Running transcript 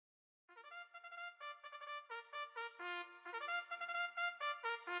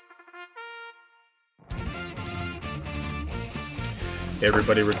Hey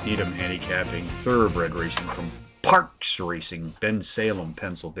everybody, Rick Needham handicapping thoroughbred racing from Parx Racing, Bensalem,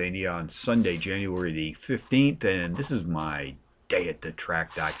 Pennsylvania on Sunday, January the 15th, and this is my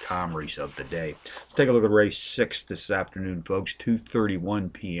dayatthetrack.com race of the day. Let's take a look at race 6 this afternoon, folks,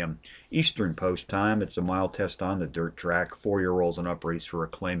 2:31 p.m. Eastern Post Time. It's a mile test on the dirt track, 4-year-olds and up race for a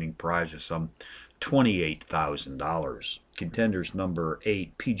claiming prize of some $28,000. Contenders number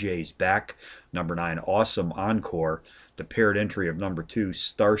 8, PJ's Back, number 9, Awesome Encore, the paired entry of number 2,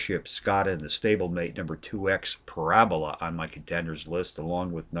 Starship Scott, and the stablemate number 2X Parabola on my contenders list,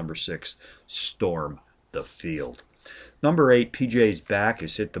 along with number 6, Storm the Field. Number 8, PJ's Back,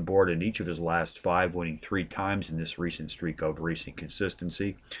 has hit the board in each of his last 5, winning 3 times in this recent streak of racing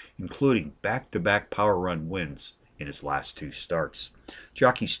consistency, including back-to-back power run wins in his last 2 starts.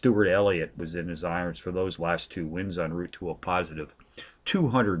 Jockey Stuart Elliott was in his irons for those last 2 wins, en route to a positive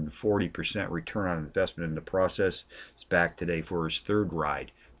 240% return on investment in the process. He's back today for his 3rd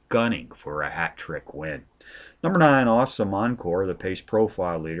ride, gunning for a hat-trick win. Number 9, Awesome Encore, the pace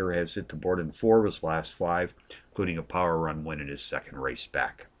profile leader, has hit the board in 4 of his last 5, including a power run win in his 2nd race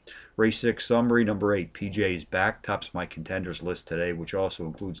back. Race 6 summary, number 8, PJ's Back, tops my contenders list today, which also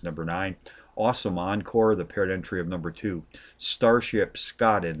includes number 9, Awesome Encore, the paired entry of number 2, Starship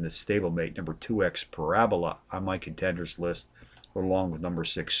Scott, and the stablemate number 2X Parabola on my contenders list, along with number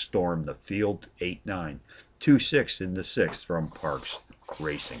 6, Storm the Field, 8-9, 2-6 in the 6th from Parx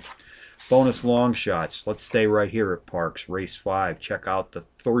Racing. Bonus long shots. Let's stay right here at Parx. Race 5. Check out the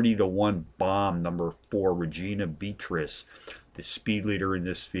 30-1 bomb, number 4, Regina Beatrice, the speed leader in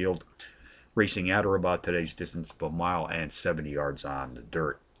this field, racing at or about today's distance of 1 mile and 70 yards on the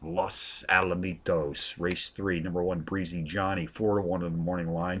dirt. Los Alamitos, race 3, number 1, Breezy Johnny, 4-1 on the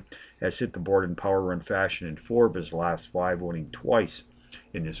morning line, has hit the board in power run fashion in 4 of his last 5, winning twice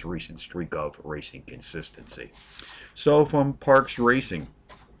in this recent streak of racing consistency. So from Parx Racing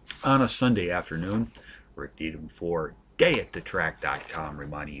on a Sunday afternoon, Rick Needham for dayatthetrack.com,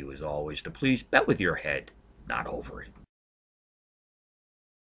 reminding you as always to please bet with your head, not over it.